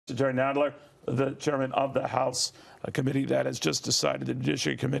Jerry Nadler, the chairman of the House committee that has just decided, the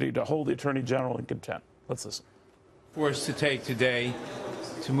Judiciary Committee, to hold the Attorney General in contempt. Let's listen. Forced to take today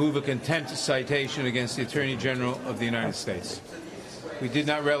to move a contempt citation against the Attorney General of the United States. We did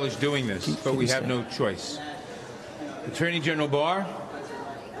not relish doing this, but we have no choice. Attorney General Barr,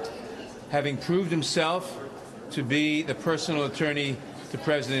 having proved himself to be the personal attorney to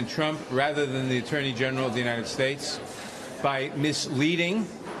President Trump rather than the Attorney General of the United States, by misleading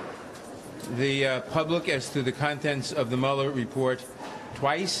the public as to the contents of the Mueller report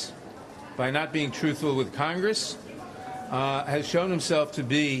twice, by not being truthful with Congress, has shown himself to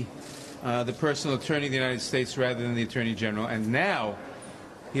be the personal attorney of the United States rather than the Attorney General. And now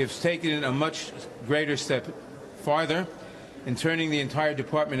he has taken a much greater step farther in turning the entire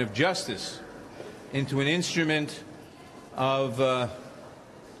Department of Justice into an instrument of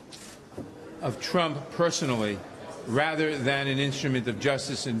Trump personally, rather than an instrument of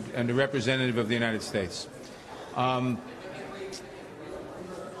justice and a representative of the United States.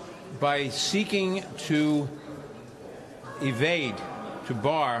 By seeking to evade, to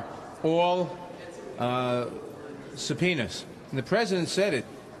bar all subpoenas, and the President said it,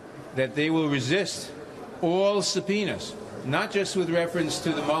 that they will resist all subpoenas, not just with reference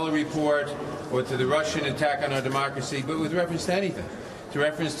to the Mueller report or to the Russian attack on our democracy, but with reference to anything, to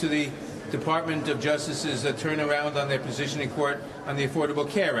reference to the Department of Justice's turnaround on their position in court on the Affordable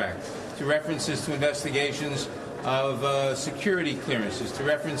Care Act, to references to investigations of security clearances, to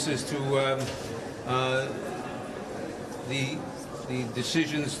references to the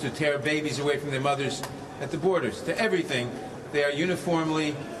decisions to tear babies away from their mothers at the borders, to everything. They are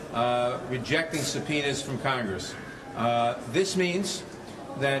uniformly rejecting subpoenas from Congress. This means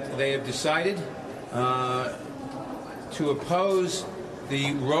that they have decided to oppose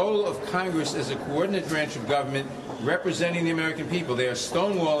the role of Congress as a coordinate branch of government representing the American people. They are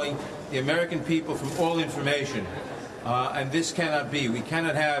stonewalling the American people from all information. And this cannot be. We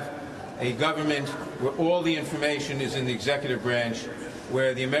cannot have a government where all the information is in the executive branch,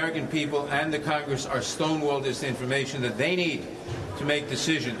 where the American people and the Congress are stonewalled as the information that they need to make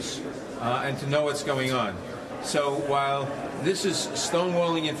decisions and to know what's going on. So while this is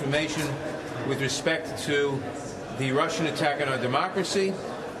stonewalling information with respect to the Russian attack on our democracy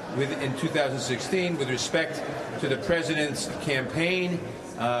in 2016, with respect to the President's campaign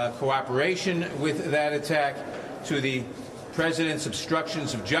cooperation with that attack, to the President's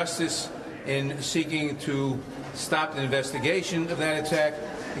obstructions of justice in seeking to stop the investigation of that attack,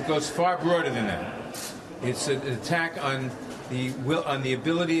 it goes far broader than that. It's an attack on the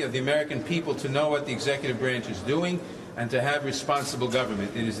ability of the American people to know what the executive branch is doing and to have responsible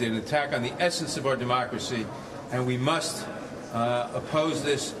government. It is an attack on the essence of our democracy, and we must oppose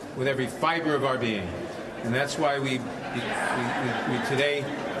this with every fiber of our being. And that's why we today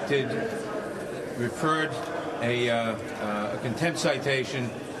referred a contempt citation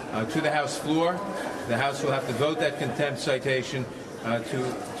to the House floor. The House will have to vote that contempt citation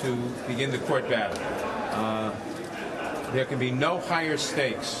to begin the court battle. There can be no higher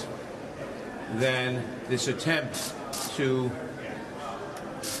stakes than this attempt to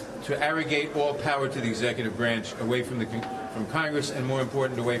arrogate all power to the executive branch away from Congress, and more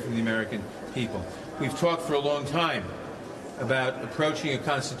important, away from the American people. We've talked for a long time about approaching a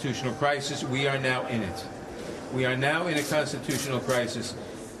constitutional crisis. We are now in it. We are now in a constitutional crisis.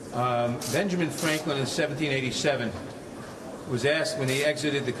 Benjamin Franklin in 1787 was asked, when he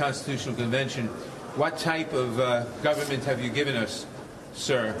exited the Constitutional Convention, "What type of government have you given us,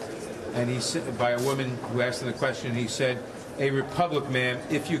 sir?" And he said, by a woman who asked him the question, he said, "A republic, ma'am,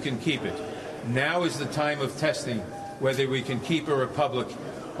 if you can keep it." Now is the time of testing whether we can keep a republic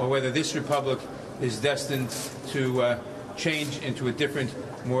or whether this republic is destined to change into a different,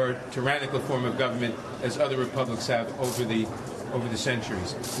 more tyrannical form of government, as other republics have over the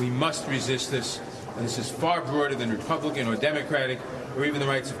centuries. We must resist this, and this is far broader than Republican or Democratic or even the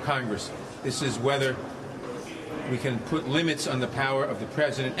rights of Congress. This is whether we can put limits on the power of the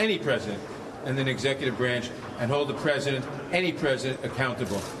president, any president, and then executive branch, and hold the president, any president,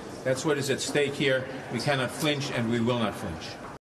 accountable. That's what is at stake here. We cannot flinch, and we will not flinch.